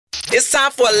It's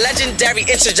time for a legendary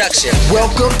introduction.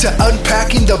 Welcome to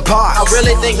Unpacking the Box. I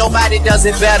really think nobody does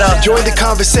it better. Join the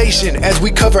conversation as we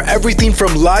cover everything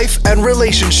from life and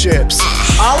relationships.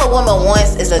 All a woman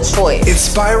wants is a choice.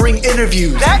 Inspiring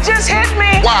interviews. That just hit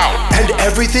me. Wow. And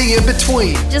everything in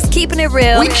between. Just keeping it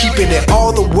real. We keeping it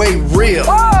all the way real.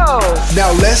 Whoa.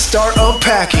 Now let's start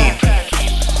unpacking.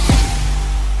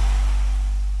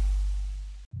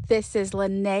 This is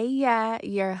Linnea,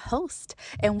 your host,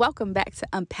 and welcome back to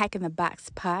Unpacking the Box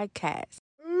podcast.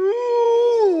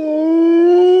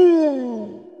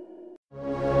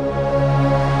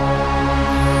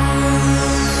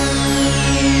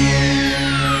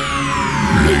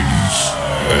 Ladies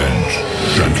and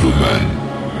gentlemen,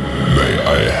 may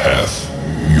I have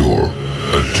your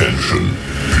attention,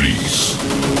 please?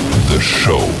 The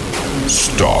show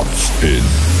starts in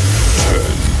 10,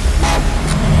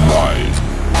 9,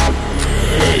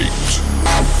 8,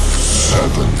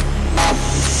 7,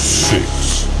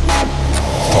 6,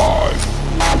 5,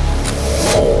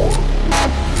 4,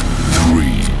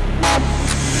 3,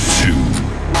 2,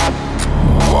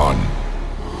 1,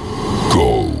 go.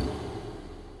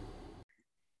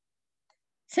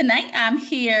 Tonight, I'm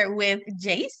here with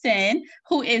Jason,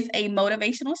 who is a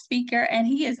motivational speaker, and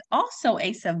he is also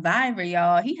a survivor,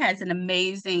 y'all. He has an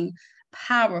amazing,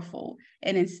 powerful,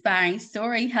 and inspiring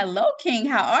story. Hello, King.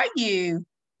 How are you?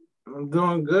 I'm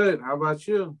doing good. How about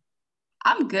you?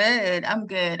 I'm good. I'm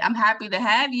happy to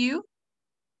have you.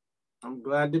 I'm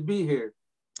glad to be here.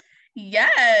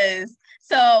 Yes.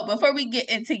 So before we get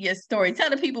into your story,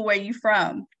 tell the people where you're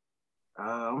from.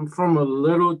 I'm from a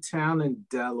little town in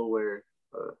Delaware.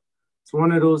 It's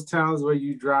one of those towns where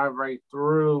you drive right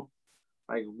through,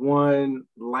 like one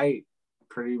light,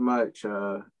 pretty much.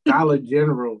 Dollar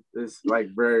General is like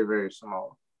very, very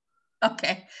small.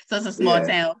 Okay. So it's a small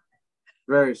town.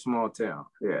 Very small town,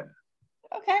 yeah.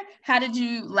 Okay. How did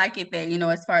you like it there,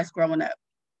 as far as growing up?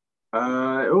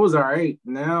 It was all right.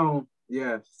 Now,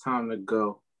 yeah, it's time to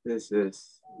go. It's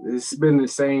been the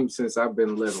same since I've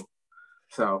been little.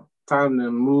 So time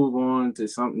to move on to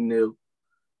something new.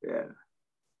 Yeah.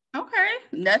 Okay.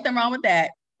 Nothing wrong with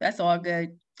that. That's all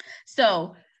good.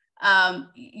 So,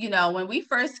 when we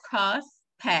first crossed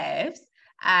paths,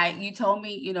 you told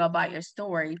me, about your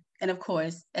story. And of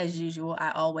course, as usual,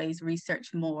 I always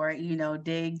research more,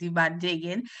 do my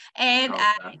digging. And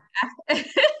I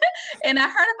and I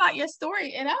heard about your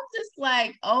story, and I'm just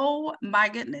like, oh my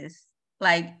goodness.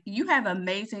 Like, you have an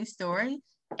amazing story.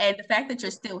 And the fact that you're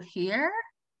still here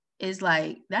is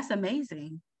like, that's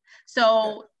amazing.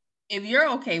 So if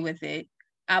you're okay with it,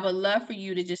 I would love for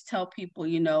you to just tell people,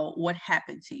 what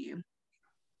happened to you.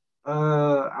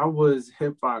 I was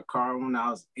hit by a car when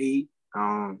I was 8.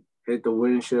 Hit the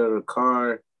windshield of the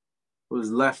car,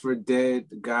 was left for dead.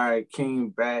 The guy came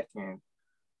back and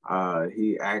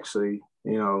he actually,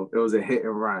 it was a hit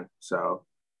and run. So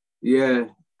yeah,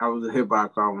 I was hit by a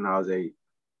car when I was 8.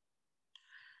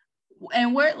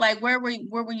 And where were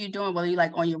you doing? Were you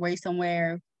like on your way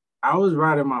somewhere? I was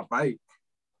riding my bike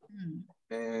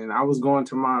and I was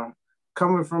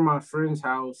coming from my friend's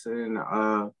house, and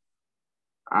I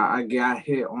got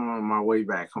hit on my way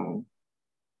back home.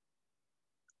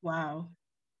 Wow.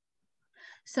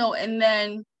 So, and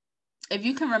then if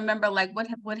you can remember, like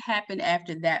what happened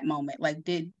after that moment? Like,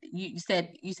 did you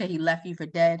said he left you for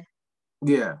dead?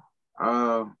 Yeah.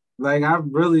 Like, I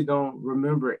really don't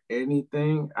remember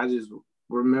anything. I just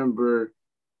remember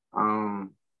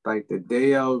like the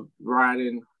day of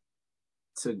riding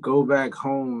to go back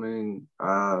home, and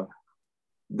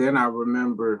then I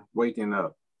remember waking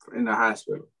up in the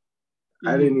hospital.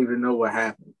 I didn't even know what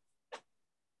happened.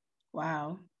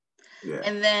 Wow. Yeah.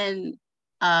 And then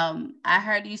I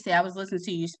heard you say, I was listening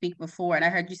to you speak before, and I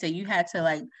heard you say you had to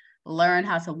like learn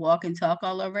how to walk and talk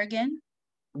all over again.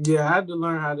 Yeah, I had to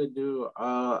learn how to do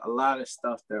a lot of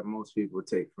stuff that most people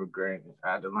take for granted.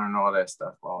 I had to learn all that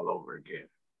stuff all over again.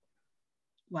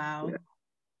 Wow. Yeah.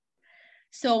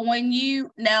 So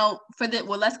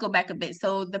let's go back a bit.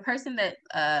 So the person that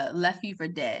left you for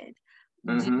dead,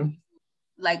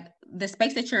 like the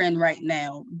space that you're in right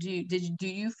now, do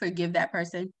you forgive that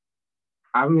person?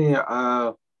 I mean,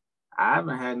 I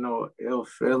haven't had no ill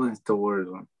feelings towards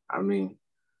him. I mean,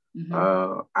 he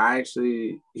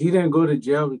didn't go to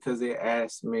jail because they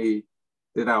asked me,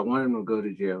 did I want him to go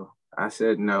to jail? I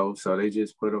said no, so they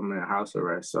just put him in house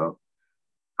arrest. So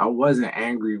I wasn't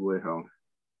angry with him.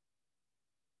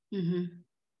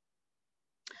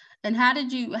 And how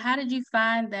did you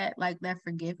find that, like, that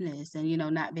forgiveness and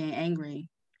not being angry?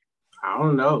 I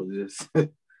don't know. Just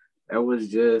it was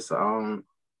just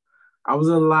I was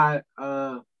a lot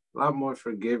more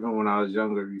forgiving when I was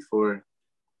younger before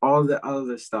all the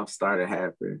other stuff started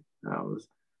happening. I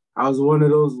was one of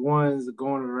those ones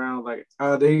going around like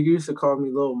they used to call me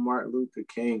little Martin Luther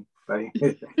King, like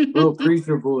little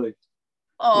preacher boy.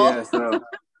 Oh, Yeah, so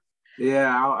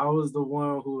yeah, I was the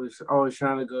one who was always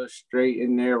trying to go straight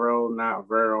and narrow, not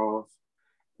veer off.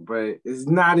 But it's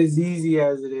not as easy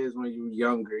as it is when you're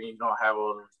younger and you don't have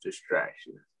all those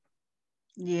distractions.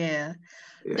 yeah.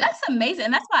 Yeah. That's amazing.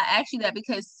 And that's why I asked you that,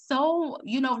 because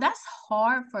that's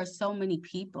hard for so many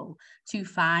people to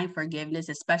find forgiveness,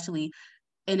 especially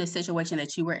in a situation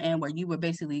that you were in where you were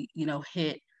basically,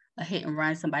 hit a hit and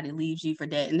run, somebody leaves you for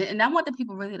dead. And I want the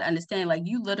people really to understand, like,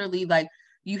 you literally, like,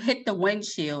 you hit the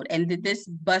windshield, and did this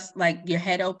bust like your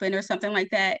head open or something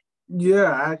like that?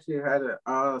 Yeah, I actually had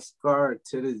a scar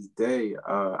to this day.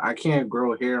 I can't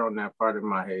grow hair on that part of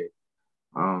my head.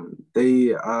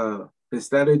 They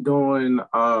instead of doing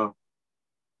uh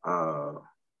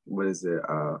what is it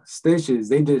stitches,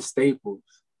 they did staples.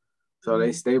 So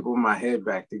they stapled my head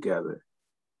back together.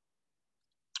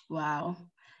 Wow.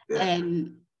 Yeah.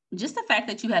 And just the fact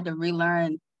that you had to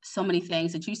relearn so many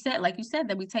things that you said, like you said,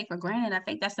 that we take for granted. I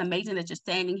think that's amazing that you're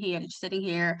standing here, that you're sitting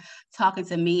here talking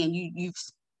to me, and you've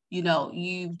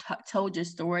told your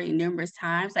story numerous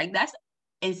times. Like, that's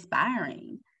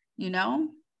inspiring, you know?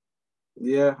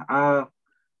 Yeah,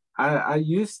 I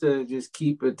used to just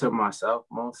keep it to myself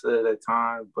most of the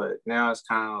time, but now it's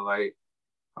kind of like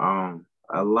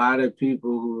a lot of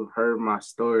people who heard my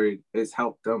story, it's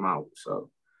helped them out. So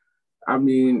I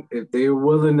mean, if they're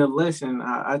willing to listen,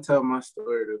 I tell my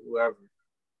story to whoever.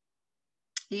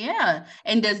 Yeah.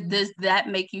 And does that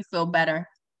make you feel better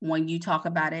when you talk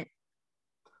about it?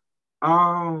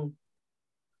 Um,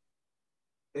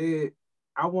 I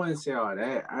wouldn't say all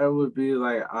that. I would be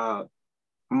like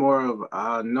more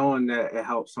of knowing that it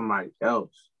helps somebody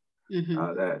else. Mm-hmm.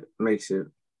 That makes it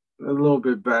a little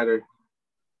bit better.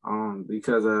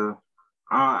 Because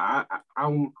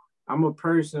I'm a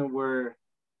person where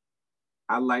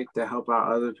I like to help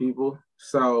out other people.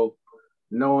 So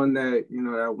knowing that,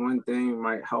 that one thing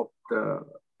might help the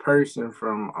person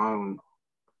from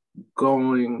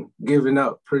giving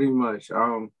up pretty much.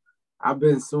 I've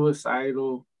been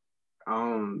suicidal,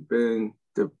 going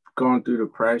through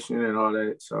depression and all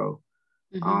that. So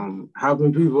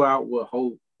helping people out with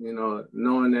hope,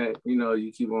 knowing that,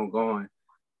 you keep on going.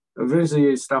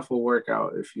 Eventually stuff will work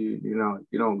out if you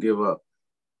don't give up.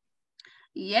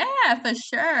 Yeah, for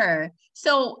sure.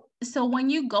 So when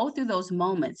you go through those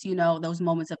moments, those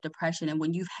moments of depression, and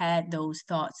when you've had those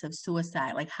thoughts of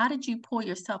suicide, like, how did you pull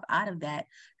yourself out of that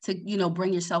to,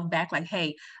 bring yourself back? Like,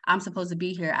 hey, I'm supposed to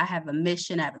be here. I have a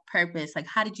mission. I have a purpose. Like,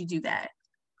 how did you do that?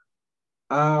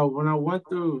 When I went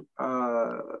through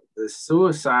the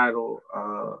suicidal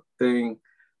thing,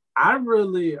 I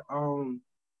really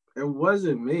it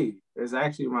wasn't me. It's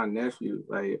actually my nephew.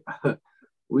 Like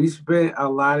we spent a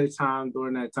lot of time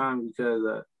during that time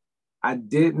because I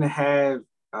didn't have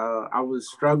I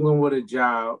was struggling with a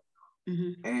job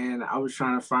and I was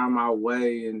trying to find my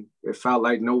way, and it felt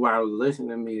like nobody was listening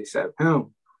to me except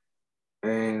him.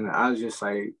 And I was just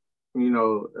like,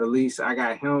 at least I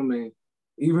got him. And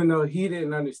even though he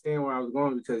didn't understand where I was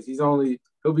going because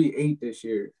he'll be 8 this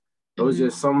year. It was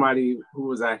just somebody who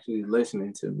was actually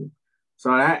listening to me.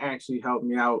 So that actually helped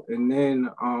me out. And then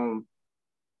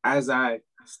as I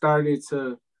started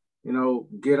to,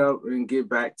 get up and get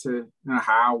back to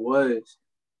how I was,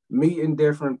 meeting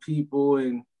different people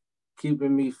and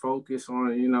keeping me focused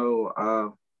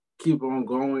on, keep on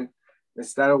going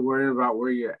instead of worrying about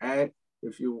where you're at.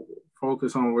 If you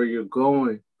focus on where you're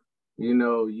going,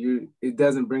 it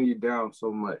doesn't bring you down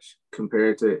so much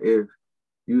compared to if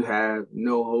you have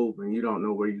no hope and you don't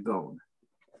know where you're going.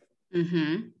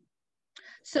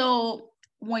 So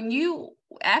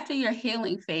after your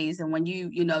healing phase, and when you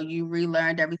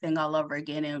relearned everything all over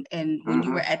again, and when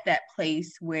you were at that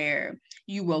place where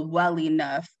you were well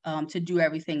enough to do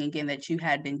everything again that you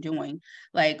had been doing,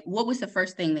 like, what was the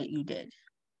first thing that you did?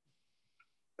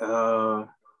 The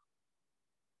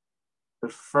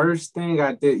first thing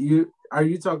I did, are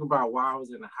you talking about while I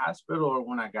was in the hospital or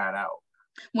when I got out?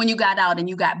 When you got out and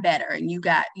you got better and you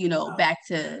got, back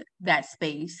to that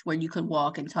space where you could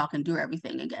walk and talk and do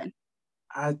everything again.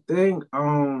 I think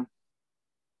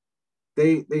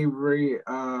they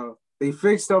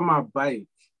fixed up my bike.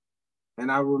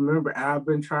 And I remember I've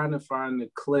been trying to find the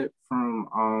clip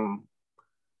from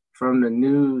the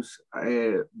news.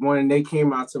 When they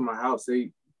came out to my house,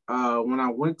 when I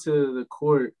went to the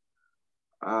court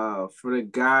for the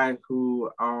guy who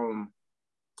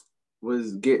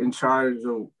was getting charged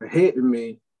of hitting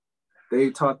me, they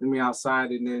talked to me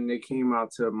outside, and then they came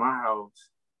out to my house,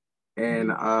 and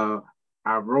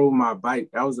I rode my bike.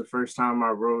 That was the first time I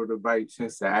rode a bike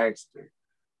since the accident.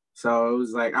 So it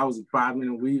was like I was bobbing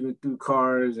and weaving through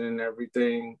cars and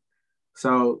everything.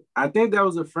 So I think that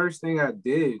was the first thing I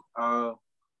did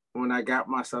when I got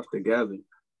myself together.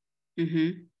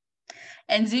 Mm-hmm.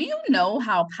 And do you know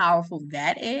how powerful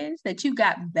that is, that you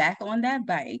got back on that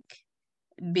bike,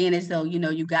 being as though,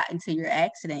 you got into your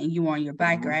accident and you were on your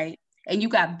bike, right? And you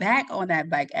got back on that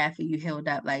bike after you healed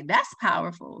up. Like, that's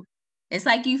powerful. It's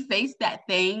like you faced that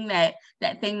thing that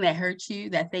hurt you,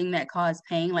 that thing that caused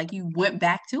pain. Like, you went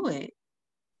back to it.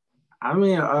 I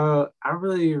mean, I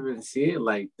really even see it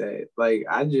like that. Like,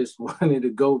 I just wanted to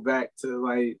go back to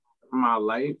like my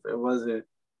life.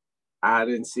 I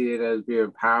didn't see it as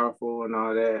being powerful and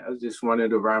all that. I just wanted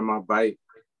to ride my bike.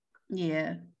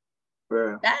 Yeah.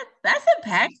 Yeah. That's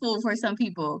impactful for some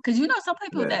people. Cause some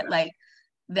people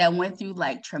that went through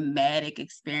like traumatic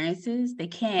experiences, they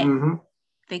can't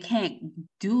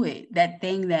do it. That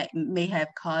thing that may have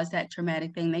caused that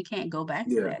traumatic thing, they can't go back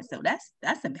to that. So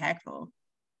that's impactful.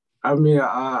 I mean,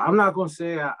 I'm not gonna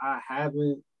say I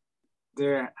haven't.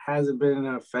 There hasn't been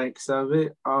an effects of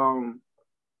it.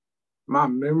 My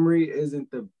memory isn't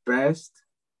the best.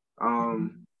 I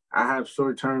have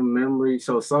short-term memory,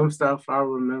 so some stuff I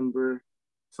remember,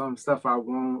 some stuff I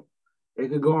won't. It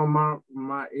could go on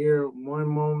my ear one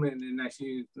moment, and the next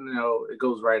thing it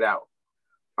goes right out.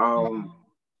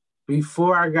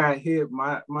 Before I got hit,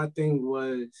 my thing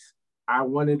was I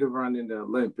wanted to run in the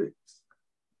Olympics.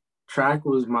 Track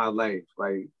was my life.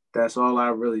 Like, that's all I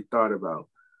really thought about.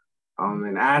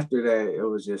 And after that, it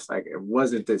was just like, it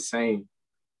wasn't the same.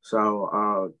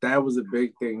 So that was a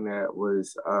big thing that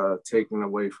was taken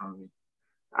away from me.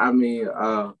 I mean,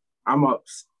 I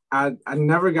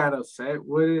never got upset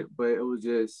with it, but it was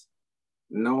just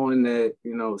knowing that,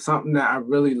 something that I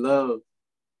really loved,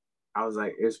 I was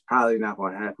like, it's probably not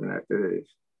going to happen after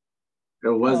this. I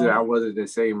wasn't the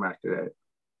same after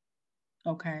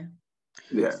that. Okay.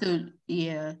 Yeah. So,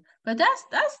 yeah. But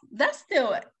that's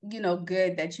still,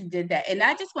 good that you did that. And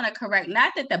I just want to correct,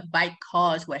 not that the bike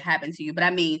caused what happened to you, but I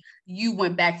mean, you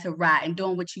went back to ride and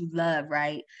doing what you love,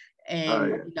 right?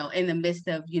 And, in the midst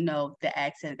of, the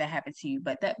accident that happened to you.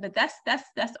 But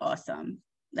that's awesome.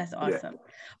 That's awesome.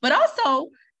 Yeah. But also,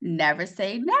 never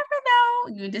say never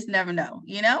know. You just never know,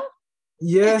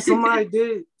 Yeah, somebody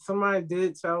did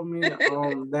tell me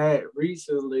that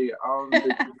recently.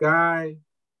 The guy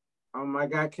I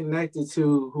got connected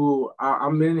to, who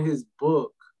I'm in his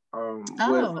book with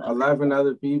 11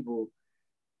 other people,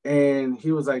 and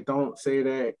he was like, "Don't say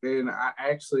that." And I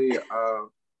actually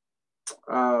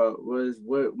was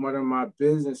with one of my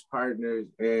business partners,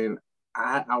 and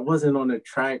I wasn't on the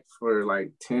track for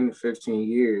like 10, 15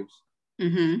 years,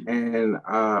 and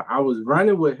I was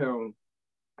running with him.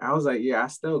 I was like, yeah, I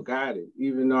still got it,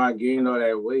 even though I gained all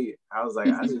that weight. I was like,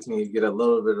 I just need to get a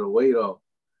little bit of weight off.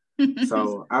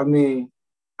 So, I mean,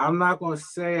 I'm not going to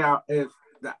say if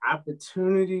the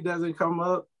opportunity doesn't come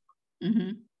up,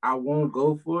 I won't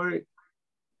go for it.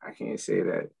 I can't say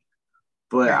that.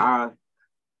 But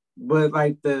but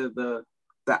like the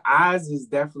odds is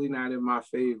definitely not in my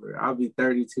favor. I'll be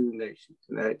 32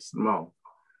 next month.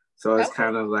 So it's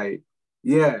kind of like,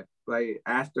 like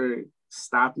after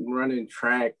stopping running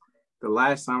track, the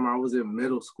last time I was in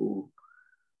middle school.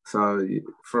 So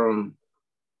from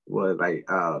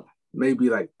maybe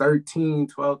like 12,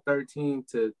 13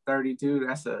 to 32,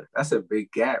 that's a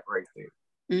big gap right there.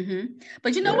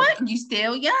 But you know what? You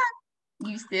still young.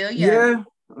 Yeah,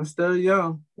 I'm still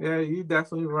young. Yeah, you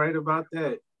definitely right about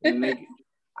that. And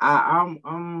I'm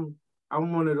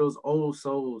one of those old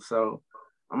souls, so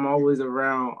I'm always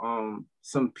around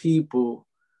some people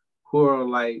who are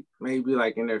like maybe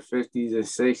like in their 50s and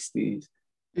 60s.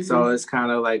 So it's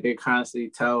kind of like they constantly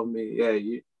tell me, yeah,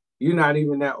 you're not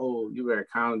even that old. You better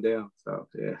calm down. So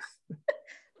yeah.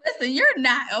 Listen, you're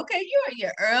not, okay? You're in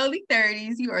your early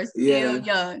 30s. You are still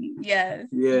young. Yes,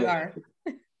 you are.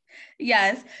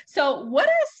 Yes. So what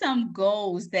are some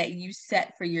goals that you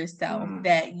set for yourself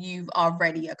that you've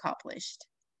already accomplished?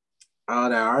 Oh,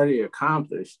 that I already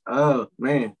accomplished. Oh,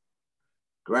 man.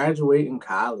 Graduating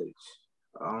college.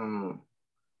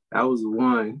 That was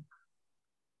one.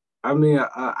 I mean,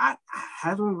 I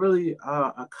haven't really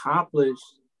accomplished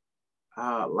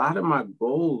a lot of my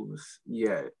goals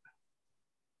yet.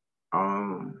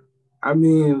 I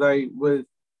mean, like with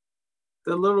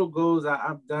the little goals,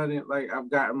 I've done it. Like I've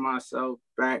gotten myself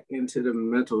back into the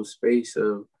mental space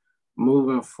of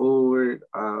moving forward.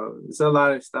 There's a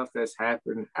lot of stuff that's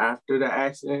happened after the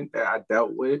accident that I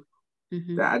dealt with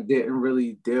that I didn't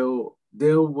really deal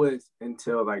with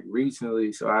until like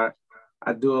recently. So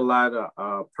I do a lot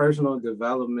of personal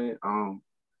development.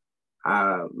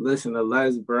 I listen to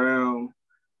Les Brown,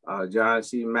 John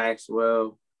C.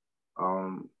 Maxwell.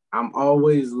 I'm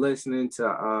always listening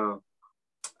to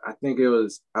I think it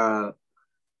was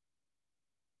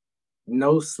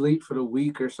No Sleep for the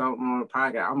Week or something on the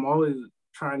podcast. I'm always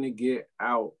trying to get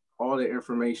out all the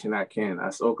information I can.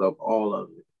 I soak up all of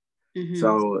it. Mm-hmm.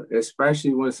 So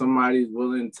especially when somebody's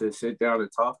willing to sit down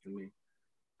and talk to me,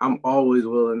 I'm always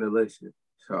willing to listen.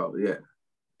 So yeah.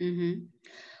 Mm-hmm.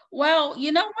 Well,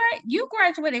 you know what? You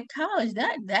graduated college.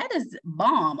 That is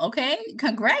bomb. Okay,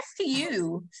 congrats to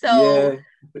you. So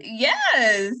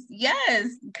yes,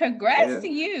 congrats to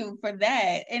you for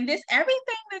that. And this everything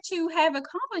that you have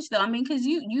accomplished, though. I mean, because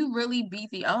you really beat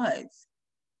the odds.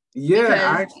 Yeah,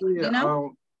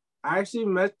 because, I actually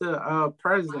met the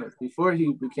president before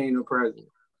he became the president.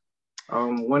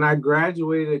 When I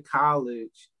graduated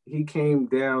college, he came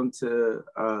down to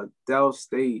Dell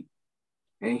State,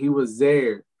 and he was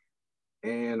there.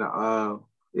 And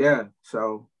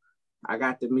so I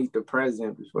got to meet the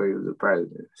president before he was the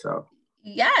president. So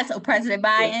so President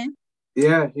Biden.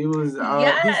 Yeah, he was.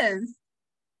 Yes.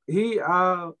 He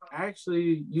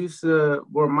actually used to.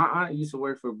 Well, my aunt used to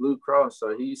work for Blue Cross,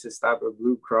 so he used to stop at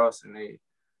Blue Cross, and they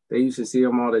used to see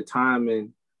him all the time.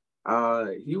 And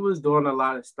he was doing a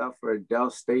lot of stuff for Dell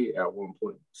State at one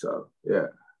point. So yeah.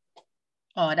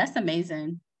 Oh, that's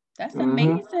amazing. That's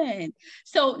amazing. Mm-hmm.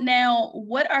 So now,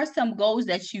 what are some goals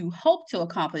that you hope to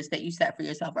accomplish that you set for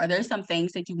yourself? Are there some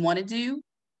things that you want to do?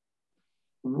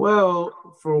 Well,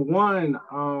 for one,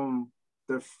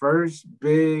 the first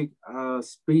big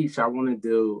speech I want to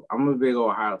do, I'm a big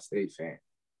Ohio State fan.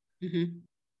 Mm-hmm.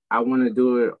 I want to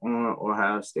do it on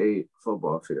Ohio State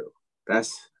football field.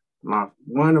 That's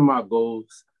one of my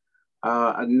goals.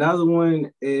 Another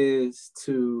one is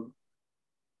to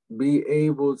be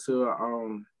able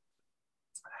to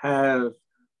have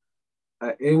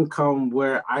an income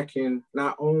where I can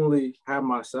not only have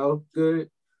myself good,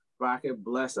 but I can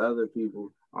bless other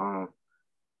people.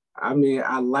 I mean,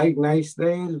 I like nice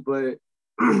things, but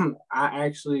I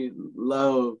actually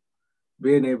love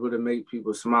being able to make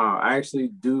people smile. I actually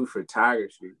do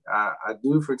photography. I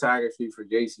do photography for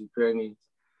JCPenney,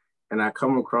 and I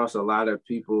come across a lot of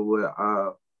people with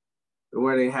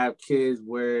where they have kids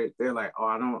where they're like, oh,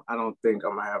 I don't think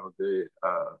I'm gonna have a good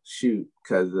shoot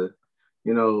because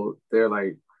they're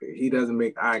like, he doesn't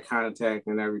make eye contact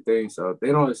and everything, so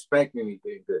they don't expect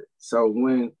anything good. So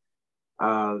when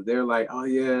they're like, oh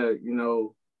yeah,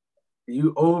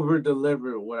 you over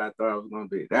delivered what I thought it was gonna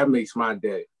be, that makes my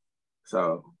day.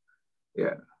 So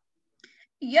yeah.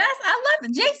 Yes, I love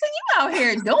it. Jason, you out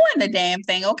here doing the damn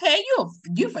thing, okay?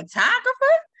 You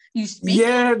photographer? You speak?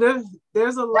 Yeah,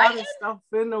 there's a lot of stuff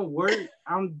in the work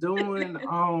I'm doing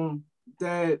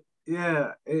that,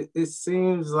 yeah, it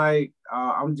seems like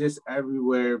I'm just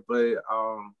everywhere, but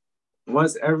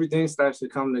once everything starts to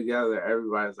come together,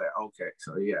 everybody's like, okay,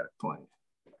 so you got a plan.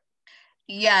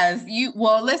 Yes,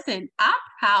 listen, I'm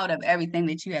proud of everything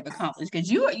that you have accomplished because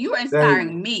you are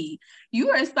inspiring me. You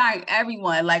are inspiring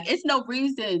everyone. Like, it's no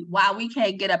reason why we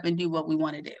can't get up and do what we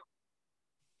want to do.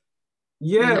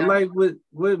 Yeah, like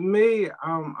with me,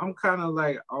 I'm kind of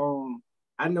like,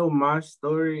 I know my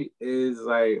story is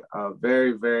like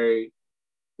very, very,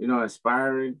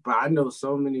 inspiring, but I know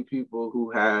so many people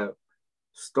who have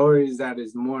stories that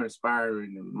is more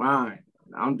inspiring than mine.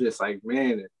 I'm just like,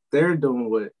 man, if they're doing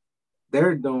what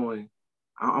they're doing,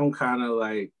 I'm kind of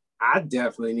like, I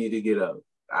definitely need to get up.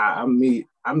 I meet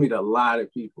a lot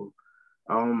of people.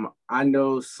 I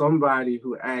know somebody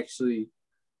who actually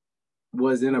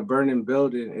was in a burning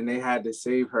building and they had to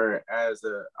save her as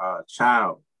a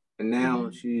child. And now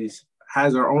she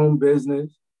has her own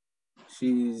business.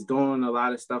 She's doing a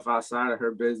lot of stuff outside of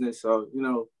her business. So,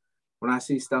 when I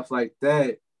see stuff like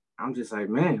that, I'm just like,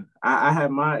 man, I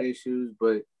have my issues,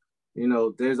 but,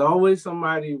 there's always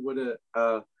somebody with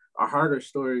a harder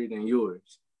story than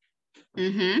yours.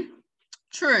 Mm-hmm.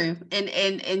 True.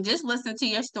 And just listen to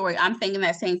your story. I'm thinking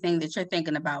that same thing that you're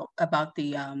thinking about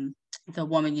the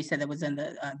woman you said that was in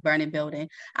the burning building.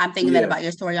 I'm thinking that about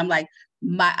your story. I'm like,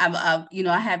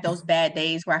 I have those bad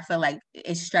days where I feel like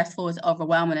it's stressful, it's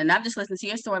overwhelming. And I'm just listening to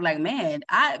your story like, man,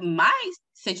 my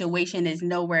situation is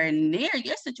nowhere near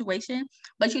your situation.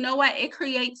 But you know what? It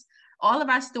creates all of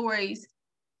our stories.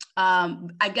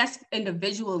 I guess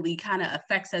individually kind of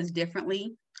affects us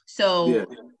differently. So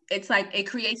it's like it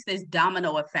creates this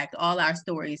domino effect. All our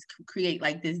stories create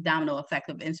like this domino effect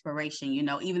of inspiration,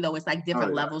 even though it's like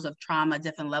different levels of trauma,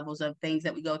 different levels of things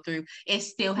that we go through, it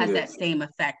still has that same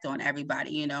effect on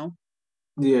everybody,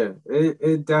 Yeah,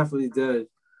 it definitely does.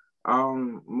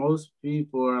 Most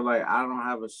people are like, I don't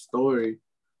have a story,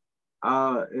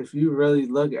 if you really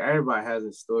look, everybody has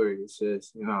a story. It's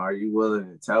just, are you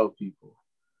willing to tell people?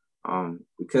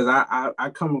 Because I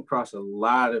come across a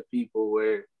lot of people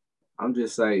where I'm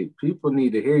just like, people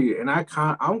need to hear you, and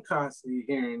I'm constantly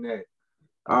hearing that.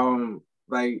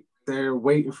 Like they're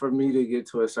waiting for me to get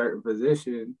to a certain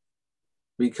position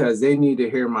because they need to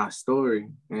hear my story,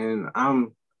 and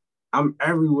I'm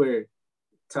everywhere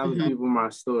telling people my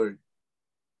story.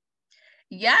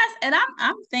 Yes, and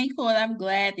I'm thankful and I'm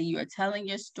glad that you are telling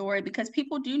your story, because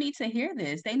people do need to hear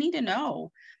this. They need to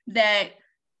know that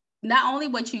not only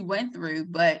what you went through,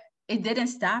 but it didn't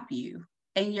stop you,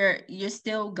 and you're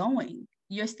still going.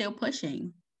 You're still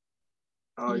pushing.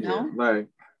 Oh you yeah, know? like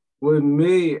with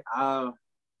me,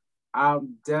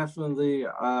 I'm definitely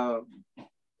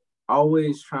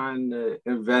always trying to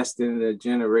invest in the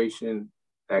generation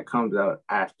that comes out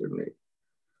after me.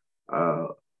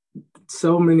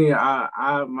 So many,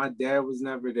 my dad was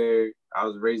never there. I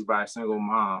was raised by a single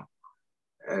mom,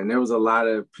 and there was a lot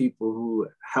of people who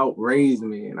helped raise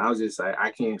me, and I was just like,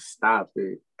 I can't stop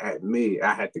it at me.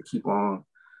 I had to keep on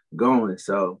going.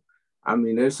 So, I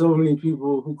mean, there's so many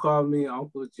people who call me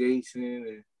Uncle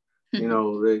Jason,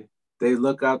 and they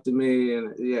look up to me,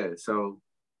 and yeah. So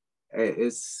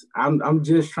I'm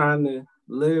just trying to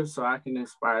live so I can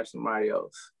inspire somebody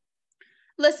else.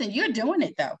 Listen, you're doing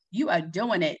it though. You are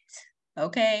doing it.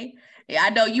 Okay. Yeah, I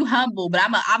know you humble, but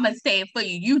I'm gonna say it for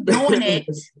you. You doing it.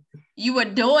 You were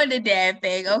doing the damn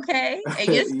thing, okay?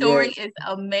 And your story Yes. is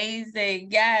amazing.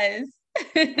 Yes.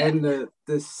 And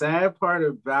the sad part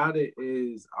about it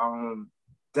is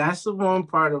that's the one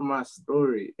part of my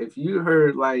story. If you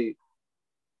heard like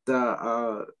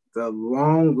the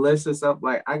long list of stuff,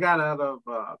 like I got out of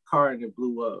a car and it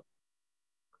blew up.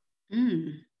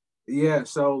 Yeah,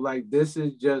 so like this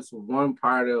is just one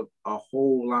part of a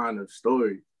whole line of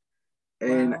stories.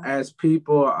 And Wow. as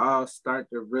people start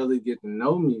to really get to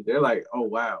know me, they're like, oh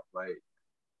wow, like,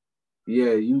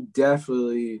 yeah, you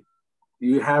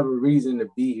have a reason to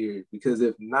be here, because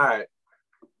if not,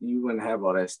 you wouldn't have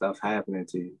all that stuff happening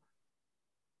to you.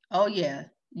 Oh yeah.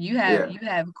 You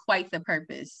have quite the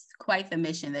purpose, quite the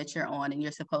mission that you're on and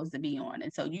you're supposed to be on.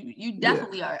 And so you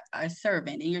definitely are a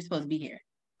servant and you're supposed to be here.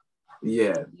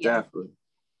 Yeah, definitely.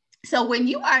 So when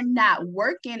you are not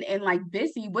working and like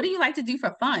busy, what do you like to do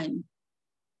for fun?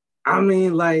 I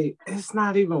mean, like, it's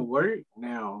not even work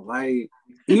now. Like,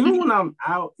 even when I'm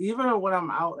out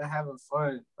and having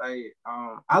fun, like,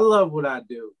 I love what I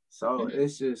do. So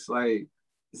it's just like,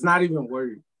 it's not even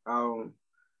work.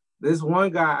 This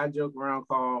one guy I joke around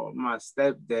called my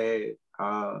stepdad.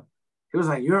 He was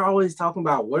like, "You're always talking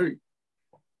about work,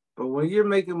 but when you're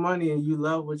making money and you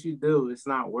love what you do, it's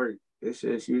not work. It's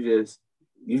just you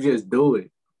just do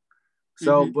it."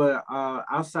 So, but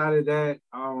outside of that,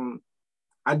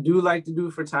 I do like to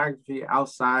do photography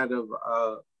outside of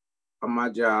my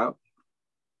job.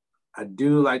 I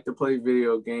do like to play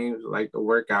video games, like to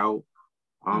work out,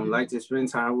 like to spend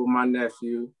time with my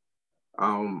nephew.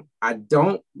 I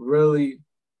don't really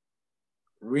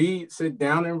sit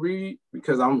down and read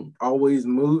because I'm always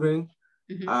moving.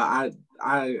 I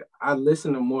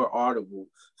listen to more audibles,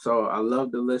 so I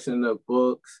love to listen to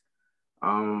books.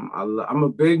 I'm a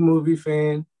big movie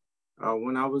fan.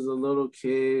 When I was a little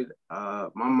kid, my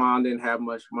mom didn't have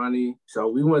much money, so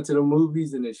we went to the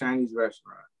movies and the Chinese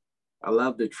restaurant. I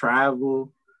love to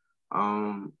travel.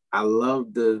 I've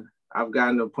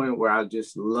gotten to a point where I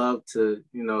just love to,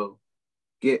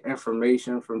 get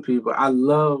information from people. I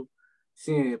love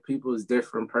seeing people's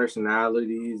different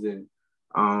personalities and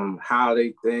how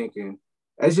they think. And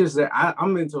it's just that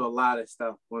I'm into a lot of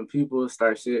stuff when people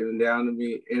start sitting down to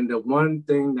me. And the one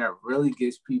thing that really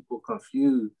gets people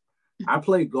confused, I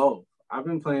play golf. I've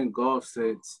been playing golf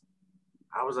since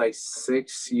I was like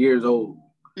 6 years old.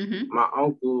 My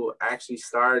uncle actually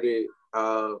started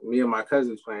me and my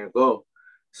cousins playing golf.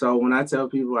 So when I tell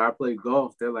people I play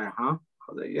golf, they're like, huh?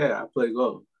 I was like, yeah, I play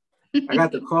golf. I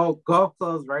got the golf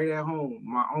clubs right at home.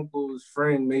 My uncle's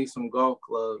friend made some golf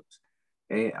clubs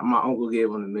and my uncle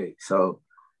gave them to me. So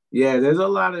yeah, there's a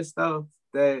lot of stuff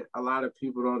that a lot of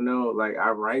people don't know. Like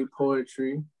I write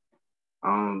poetry.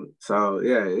 So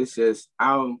yeah, it's just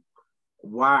I'm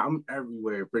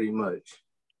everywhere pretty much.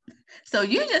 So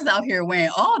you're just out here wearing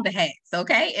all the hats,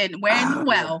 okay? And wearing them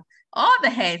well. All the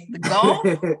hats, the golf,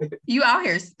 you out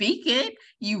here speaking,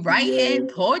 you writing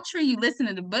poetry, you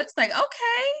listening to books. Like,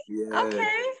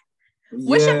 okay.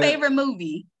 What's your favorite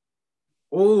movie?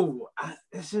 Oh,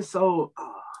 it's just so.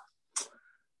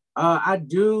 I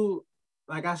do,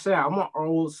 like I said, I'm an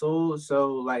old soul,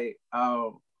 so like, I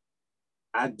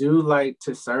do like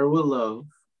To Serve with Love.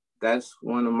 That's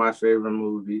one of my favorite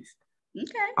movies.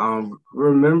 Okay.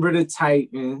 Remember the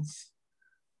Titans.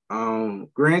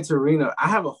 Gran Torino. I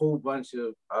have a whole bunch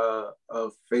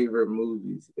of favorite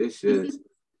movies. It's just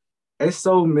it's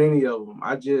so many of them.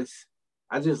 I just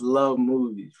love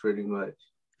movies pretty much.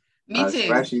 Me too.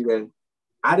 Especially that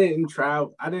I didn't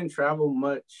travel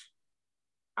much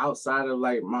outside of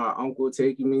like my uncle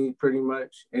taking me pretty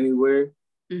much anywhere.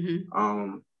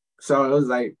 So it was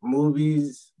like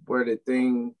movies were the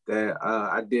thing that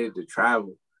I did to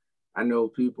travel. I know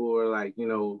people were like,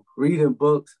 reading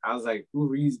books. I was like, who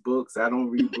reads books? I don't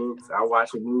read books. I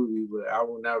watch a movie, but I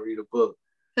will not read a book.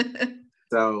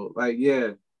 So like,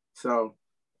 yeah. So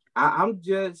I'm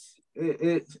just,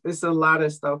 it's a lot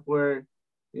of stuff where,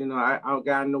 I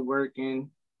got into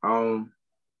working. I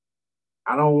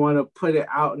don't want to put it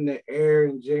out in the air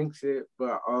and jinx it,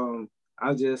 but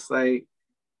I just like,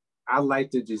 I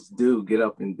like to just get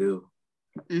up and do.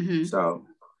 So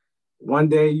one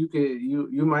day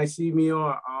you might see me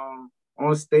on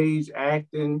stage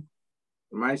acting.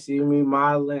 You might see me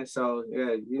modeling. So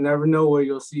yeah, you never know where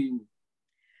you'll see me.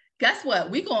 Guess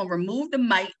what? We're gonna remove the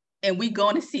mic and we're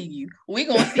gonna see you. We're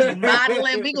gonna see you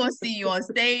modeling. We're gonna see you on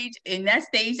stage. In that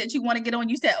stage that you want to get on,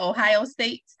 you said Ohio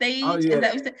State stage. Oh, yeah. Is that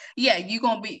what you said? Yeah, you're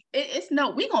gonna be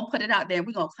we're gonna put it out there.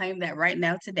 We're gonna claim that right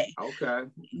now today. Okay.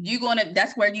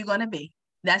 That's where you're gonna be.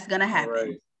 That's gonna happen.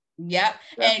 Right. Yep.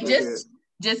 Definitely. And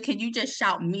just can you just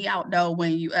shout me out though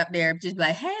when you up there? Just be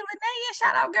like, hey, Linnea,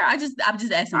 shout out, girl. I'm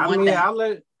just asking one thing. I'll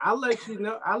let you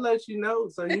know. I'll let you know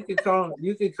so you can come.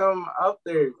 You can come up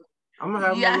there. I'm gonna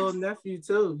have my little nephew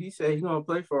too. He said he's gonna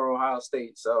play for Ohio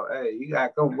State. So hey, you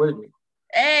gotta come with me.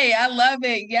 Hey, I love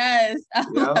it. Yes, I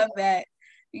love that.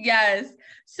 Yes.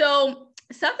 So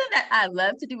something that I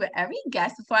love to do with every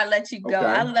guest before I let you go,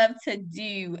 I love to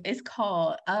do is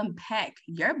called unpack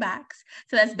your box.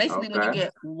 So that's basically when you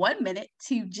get 1 minute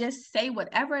to just say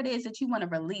whatever it is that you want to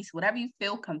release, whatever you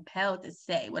feel compelled to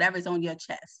say, whatever's on your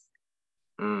chest.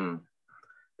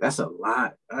 That's a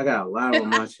lot. I got a lot on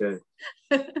my chest.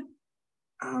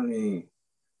 I mean,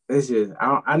 it's just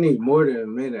I need more than a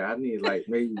minute. I need like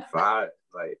maybe 5.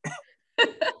 Like,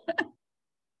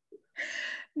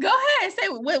 go ahead, say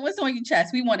what's on your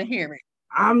chest. We want to hear it.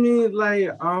 I mean,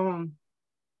 like,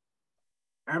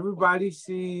 everybody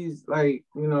sees like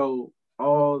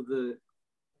all the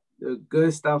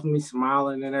good stuff, me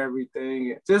smiling and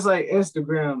everything. Just like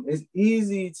Instagram, it's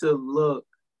easy to look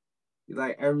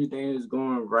like everything is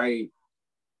going right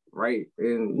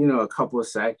in a couple of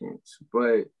seconds,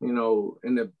 but in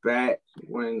the back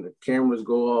when the cameras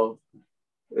go off,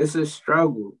 it's a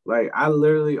struggle. Like I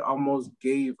literally almost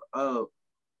gave up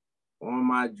on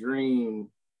my dream,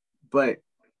 but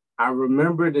I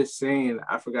remember the saying,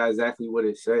 I forgot exactly what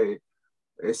it said.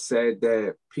 It said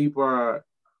that people are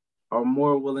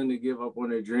more willing to give up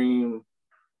on a dream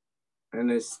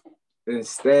and it's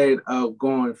instead of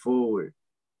going forward.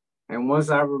 And once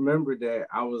I remembered that,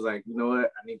 I was like, you know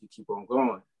what? I need to keep on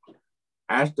going.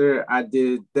 After I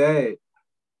did that,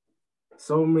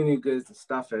 so many good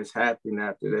stuff has happened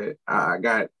after that. I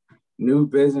got new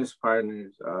business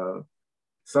partners.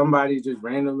 Somebody just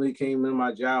randomly came in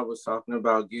my job, was talking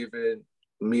about giving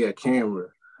me a camera.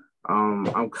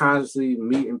 I'm constantly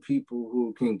meeting people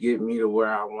who can get me to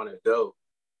where I want to go.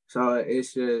 So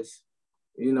it's just,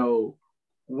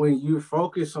 when you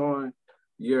focus on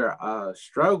your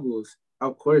struggles,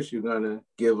 of course you're gonna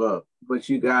give up, but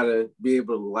you gotta be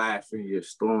able to laugh in your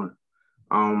storm.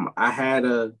 I had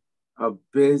a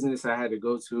business I had to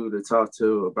go to talk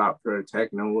to about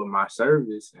protecting them with my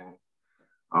service,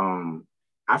 and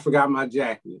I forgot my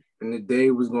jacket, and the day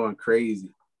was going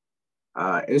crazy.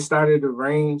 It started to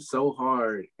rain so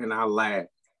hard, and I laughed.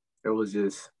 It was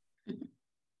just,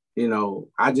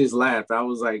 I just laughed. I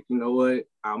was like, you know what?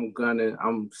 I'm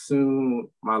soon,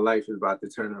 my life is about to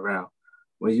turn around.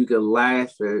 When you can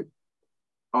laugh at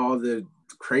all the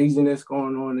craziness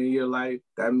going on in your life,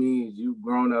 that means you've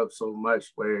grown up so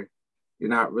much where you're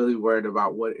not really worried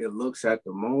about what it looks at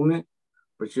the moment,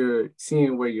 but you're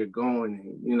seeing where you're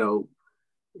going.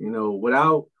 And,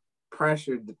 without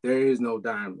pressure, there is no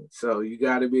diamond. So you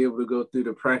got to be able to go through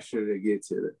the pressure to get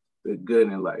to the good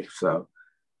in life. So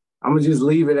I'm gonna just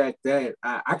leave it at that.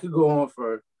 I could go on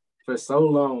for so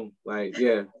long. Like,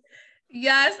 yeah.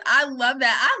 Yes, I love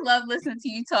that. I love listening to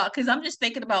you talk because I'm just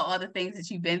thinking about all the things that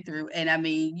you've been through. And I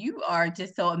mean, you are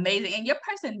just so amazing. And your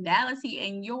personality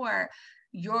and your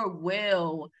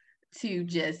will to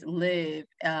just live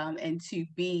and to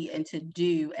be and to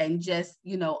do and just,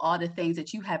 all the things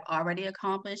that you have already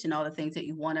accomplished and all the things that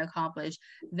you want to accomplish,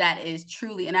 that is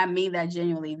truly, and I mean that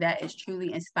genuinely, that is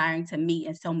truly inspiring to me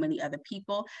and so many other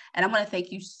people. And I want to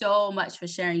thank you so much for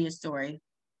sharing your story.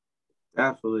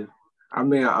 Definitely. I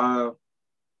mean,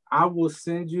 I will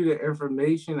send you the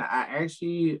information.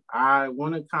 I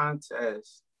won a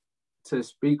contest to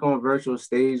speak on virtual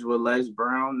stage with Les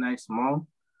Brown next month.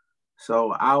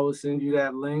 So I will send you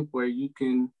that link where you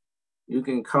can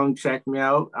come check me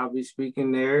out. I'll be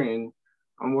speaking there, and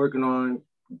I'm working on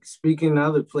speaking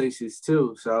other places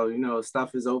too. So,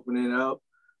 stuff is opening up.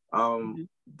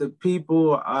 The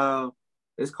people,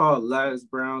 it's called Les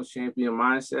Brown's Champion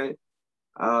Mindset.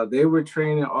 They were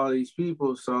training all these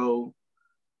people. So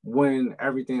when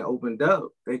everything opened up,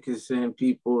 they could send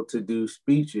people to do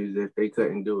speeches if they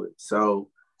couldn't do it. So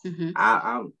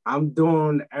I'm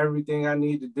doing everything I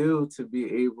need to do to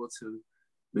be able to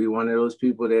be one of those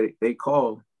people that they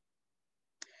call.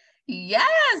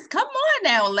 Yes, come on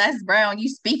now, Les Brown. You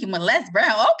speaking with Les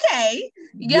Brown? Okay,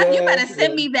 yeah, you better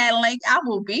send me that link. I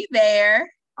will be there.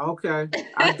 Okay,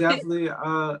 I definitely.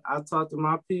 I'll talk to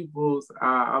my peoples.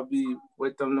 I'll be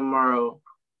with them tomorrow,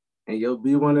 and you'll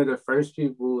be one of the first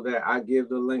people that I give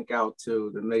the link out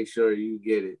to make sure you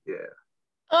get it. Yeah.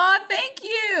 Oh, thank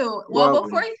you. Well,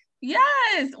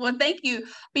 yes. Well, thank you.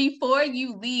 Before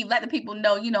you leave, let the people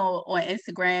know, on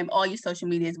Instagram, all your social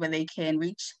medias where they can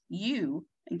reach you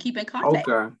and keep in contact.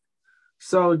 Okay.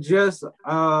 So just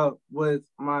with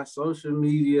my social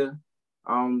media,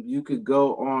 you could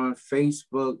go on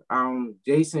Facebook.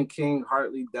 Jason King,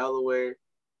 Hartley, Delaware.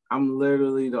 I'm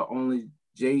literally the only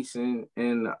Jason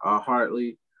in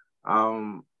Hartley.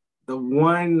 The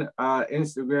one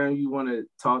Instagram you want to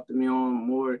talk to me on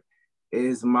more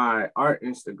is my art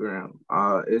Instagram.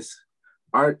 It's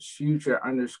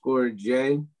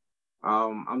artsfuture_J.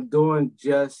 I'm doing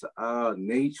just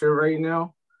nature right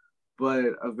now,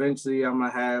 but eventually I'm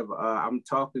gonna have. I'm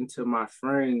talking to my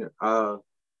friend.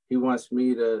 He wants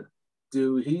me to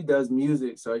do. He does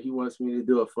music, so he wants me to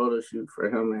do a photo shoot for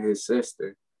him and his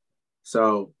sister.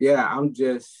 So yeah, I'm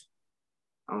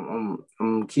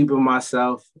keeping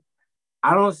myself.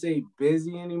 I don't say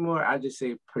busy anymore. I just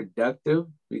say productive,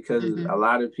 because a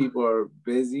lot of people are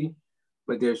busy,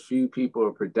 but there's few people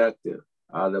are productive.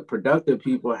 The productive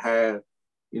people have,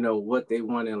 what they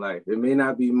want in life. It may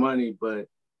not be money, but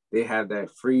they have that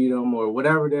freedom or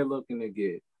whatever they're looking to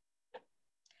get.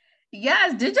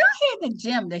 Yes. Did y'all hear the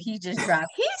gem that he just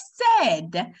dropped? He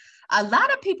said a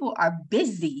lot of people are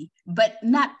busy, but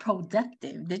not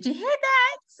productive. Did you hear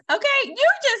that? Okay. You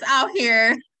just out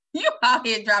here. You out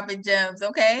here dropping gems,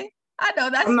 okay? I know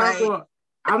that's right.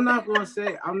 I'm not gonna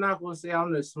say I'm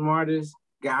the smartest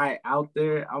guy out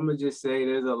there. I'm gonna just say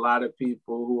there's a lot of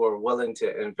people who are willing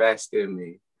to invest in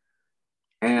me,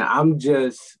 and I'm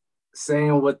just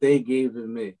saying what they gave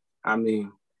in me. I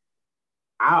mean,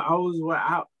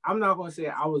 I'm not gonna say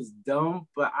I was dumb,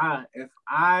 but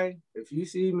if you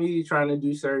see me trying to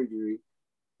do surgery,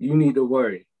 you need to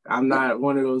worry. I'm not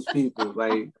one of those people.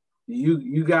 Like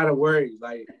you gotta worry.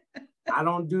 Like I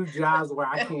don't do jobs where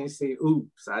I can't say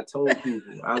oops. I told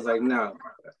people. I was like, no.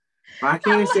 If I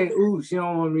can't say oops, you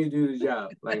don't want me to do the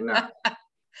job. Like, no.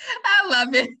 I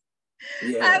love it.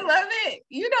 Yeah. I love it.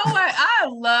 You know what? I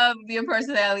love your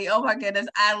personality. Oh my goodness.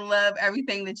 I love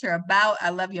everything that you're about.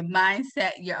 I love your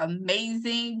mindset. You're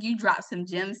amazing. You dropped some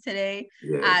gems today.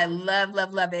 Yeah. I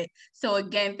love it. So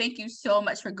again, thank you so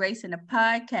much for gracing the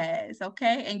podcast.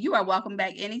 Okay. And you are welcome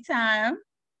back anytime.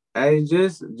 Hey,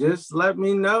 just let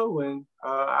me know, and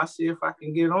I'll see if I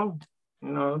can get on,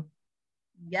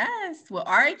 Yes. Well,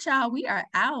 all right, y'all. We are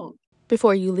out.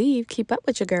 Before you leave, keep up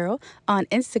with your girl on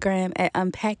Instagram at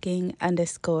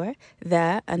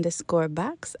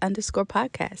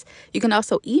unpacking_the_box_podcast. You can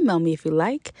also email me if you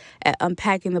like at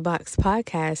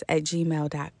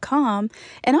unpackingtheboxpodcast@gmail.com.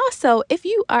 And also, if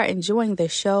you are enjoying the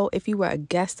show, if you were a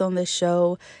guest on the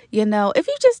show, if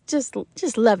you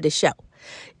just love the show,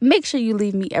 make sure you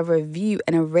leave me a review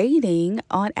and a rating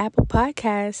on Apple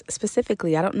Podcasts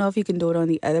specifically. I don't know if you can do it on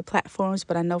the other platforms,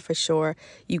 but I know for sure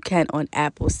you can on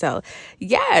Apple. So,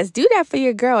 yes, do that for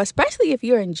your girl, especially if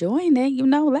you're enjoying it.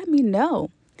 Let me know.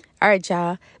 All right,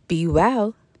 y'all. Be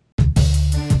well.